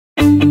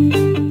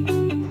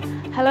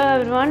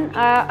everyone.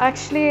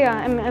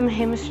 I'm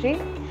Hemashri.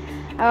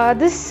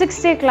 This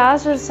 6-day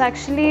class was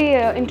actually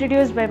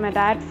introduced by my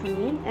dad for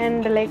me,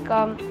 and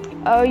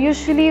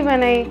usually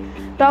when I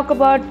talk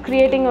about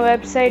creating a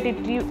website,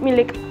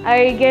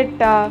 I get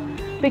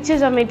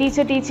pictures of my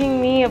teacher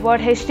teaching me about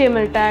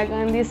HTML tag,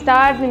 and they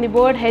start with the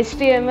word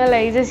HTML.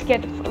 I just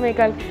get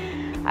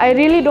I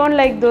really don't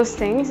like those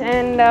things,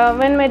 and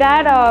when my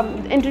dad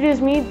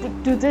introduced me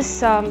to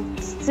this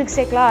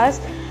 6-day class,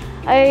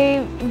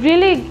 I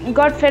really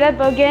got fed up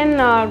again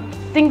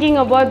thinking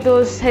about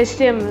those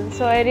HTML.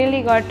 So I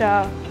really got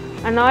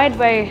annoyed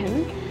by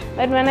him.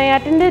 But when I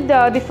attended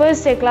the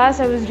first day class,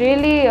 I was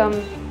really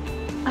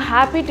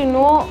happy to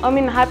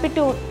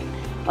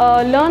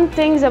learn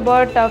things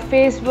about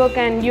Facebook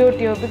and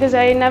YouTube, because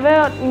I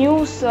never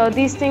knew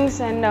these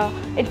things, and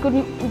it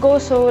could go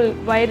so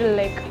viral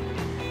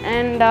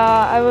and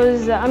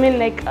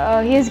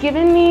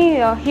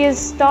he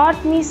has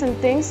taught me some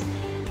things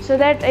so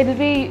that it will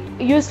be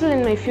useful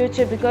in my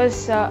future,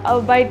 because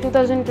by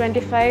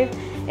 2025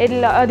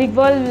 the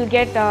world will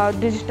get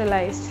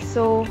digitalized.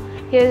 So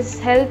he has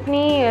helped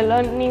me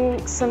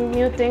learning some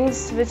new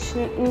things which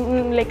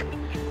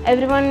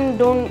everyone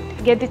don't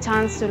get the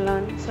chance to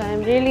learn. So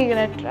I'm really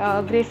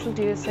grateful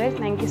to you, sir.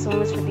 Thank you so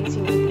much for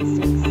teaching me this.